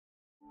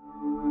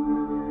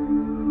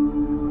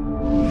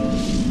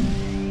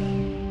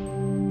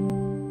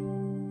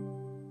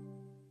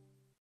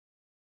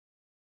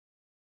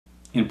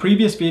In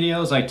previous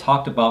videos, I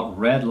talked about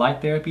red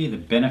light therapy, the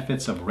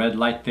benefits of red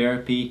light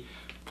therapy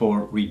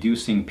for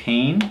reducing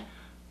pain,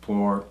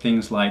 for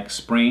things like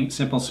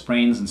simple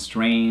sprains and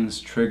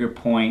strains, trigger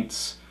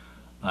points,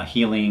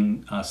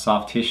 healing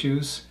soft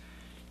tissues.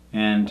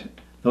 And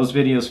those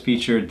videos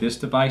featured this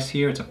device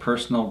here. It's a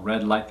personal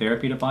red light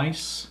therapy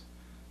device.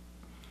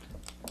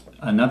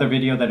 Another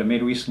video that I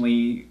made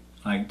recently,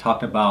 I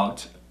talked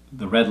about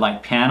the red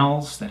light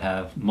panels that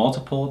have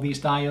multiple of these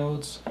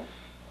diodes.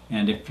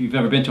 And if you've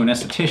ever been to an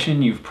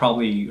esthetician, you've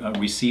probably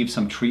received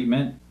some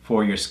treatment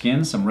for your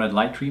skin, some red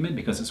light treatment,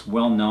 because it's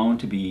well known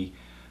to be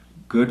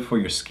good for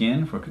your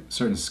skin, for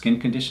certain skin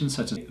conditions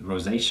such as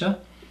rosacea.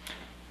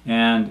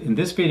 And in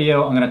this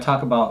video, I'm going to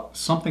talk about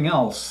something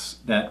else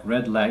that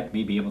red light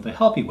may be able to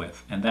help you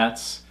with, and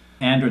that's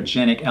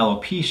androgenic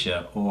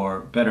alopecia, or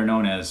better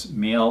known as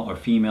male or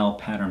female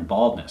pattern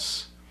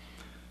baldness.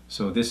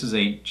 So this is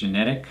a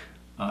genetic,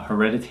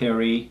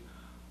 hereditary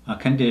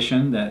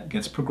condition that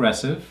gets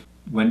progressive.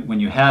 When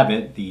you have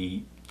it,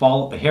 the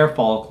hair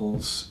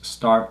follicles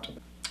start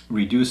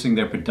reducing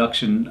their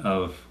production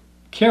of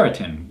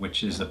keratin,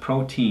 which is the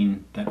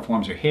protein that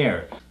forms your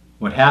hair.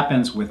 What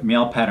happens with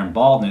male pattern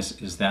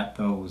baldness is that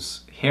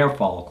those hair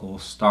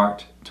follicles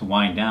start to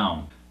wind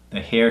down.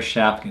 The hair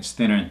shaft gets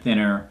thinner and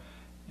thinner,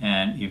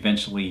 and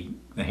eventually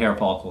the hair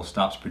follicle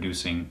stops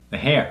producing the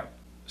hair.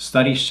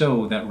 Studies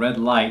show that red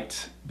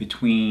light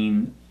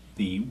between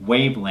the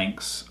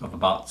wavelengths of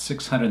about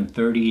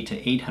 630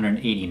 to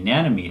 880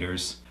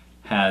 nanometers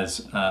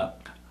has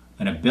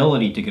an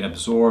ability to get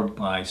absorbed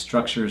by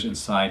structures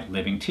inside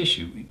living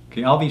tissue.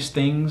 Okay, all these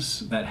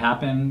things that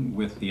happen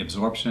with the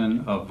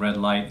absorption of red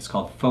light is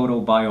called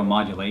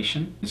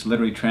photobiomodulation. It's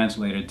literally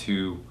translated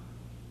to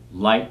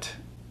light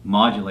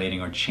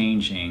modulating or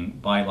changing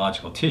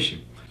biological tissue.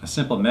 A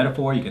simple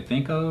metaphor you could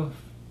think of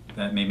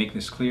that may make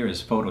this clear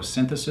is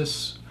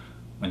photosynthesis.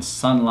 When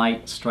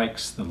sunlight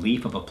strikes the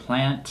leaf of a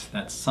plant,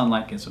 that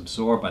sunlight gets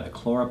absorbed by the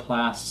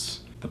chloroplasts.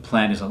 The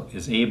plant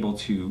is able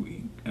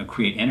to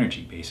create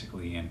energy,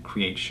 basically, and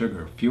create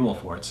sugar, fuel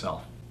for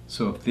itself.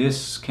 So if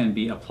this can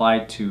be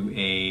applied to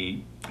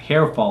a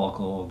hair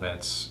follicle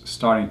that's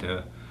starting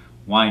to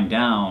wind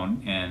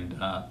down and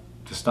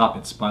to stop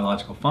its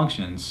biological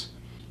functions,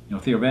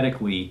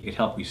 theoretically, it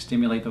helps you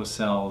stimulate those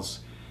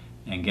cells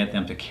and get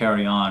them to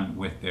carry on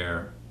with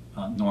their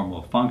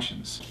normal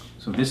functions.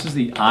 So this is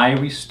the Eye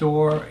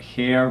Restore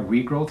Hair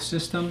Regrowth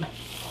System.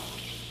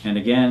 And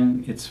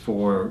again, it's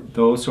for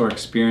those who are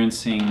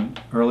experiencing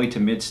early to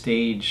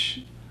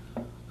mid-stage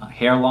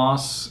hair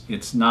loss.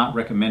 It's not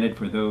recommended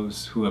for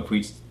those who have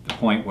reached the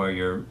point where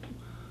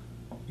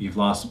you've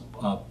lost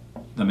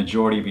the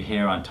majority of your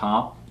hair on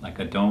top, like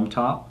a dome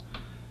top.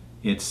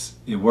 It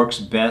works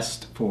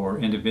best for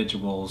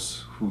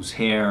individuals whose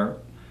hair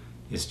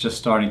is just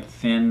starting to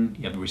thin.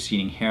 You have a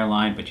receding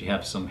hairline, but you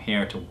have some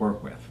hair to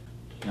work with.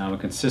 Now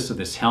it consists of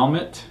this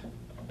helmet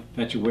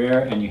that you wear,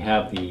 and you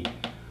have the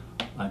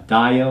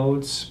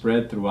diodes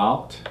spread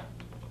throughout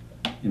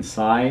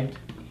inside.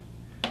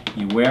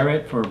 You wear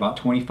it for about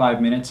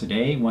 25 minutes a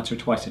day, once or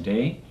twice a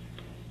day.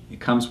 It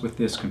comes with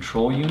this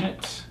control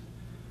unit.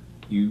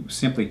 You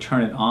simply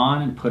turn it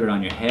on and put it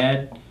on your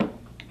head,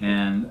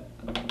 and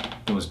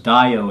those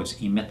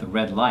diodes emit the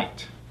red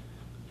light.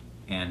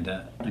 And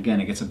again,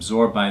 it gets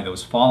absorbed by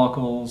those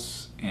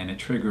follicles, and it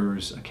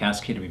triggers a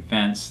cascade of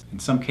events. In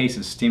some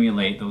cases,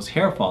 stimulate those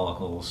hair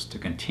follicles to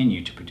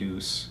continue to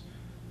produce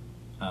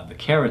the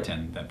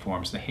keratin that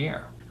forms the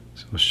hair.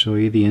 So I'll show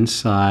you the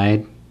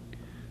inside.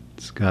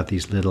 It's got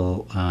these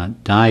little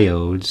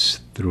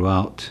diodes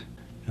throughout.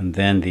 And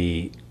then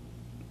the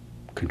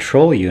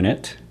control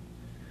unit.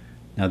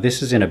 Now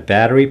this is in a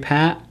battery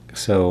pack.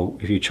 So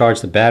if you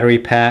charge the battery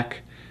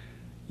pack,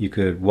 you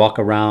could walk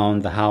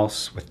around the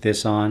house with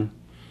this on.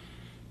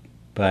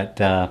 But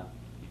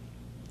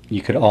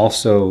you could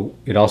also,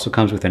 it also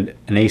comes with an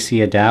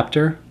AC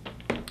adapter.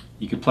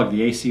 You could plug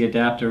the AC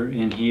adapter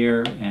in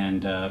here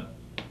and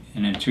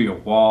into your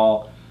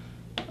wall.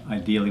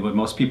 Ideally, what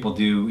most people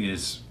do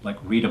is like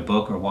read a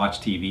book or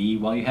watch TV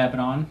while you have it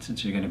on,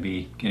 since you're going to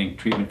be getting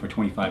treatment for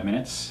 25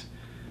 minutes.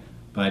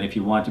 But if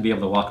you want to be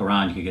able to walk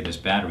around, you can get this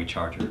battery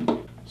charger.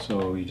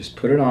 So you just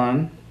put it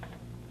on,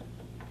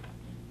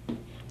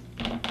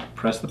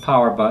 press the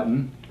power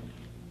button.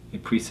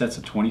 It presets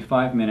at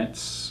 25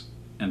 minutes,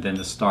 and then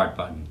the start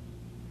button.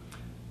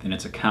 Then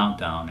it's a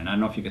countdown, and I don't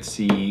know if you could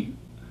see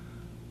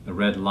the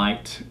red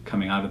light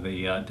coming out of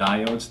the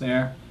diodes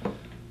there.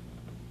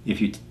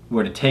 If you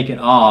were to take it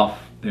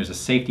off, there's a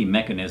safety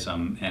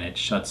mechanism, and it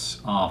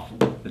shuts off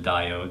the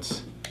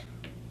diodes,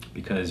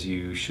 because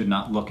you should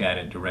not look at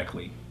it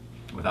directly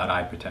without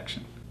eye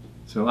protection.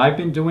 So I've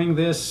been doing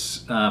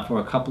this for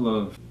a couple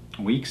of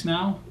weeks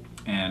now,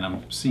 and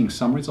I'm seeing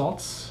some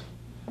results.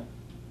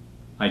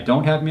 I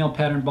don't have male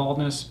pattern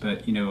baldness,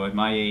 but at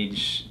my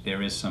age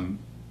there is some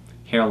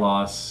hair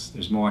loss.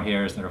 There's more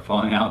hairs that are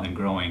falling out than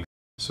growing.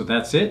 So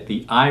that's it,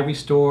 the Eye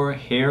Restore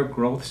Hair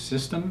Growth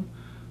System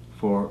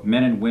for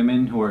men and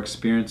women who are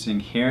experiencing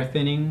hair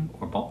thinning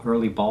or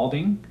early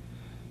balding.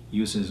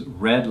 Uses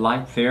red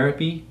light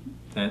therapy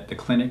that the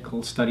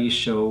clinical studies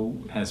show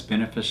has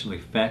beneficial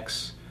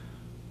effects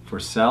for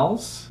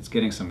cells. It's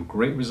getting some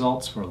great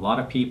results for a lot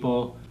of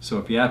people. So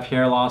if you have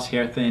hair loss,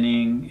 hair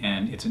thinning,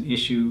 and it's an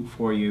issue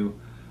for you,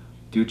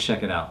 do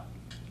check it out.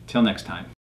 Till next time.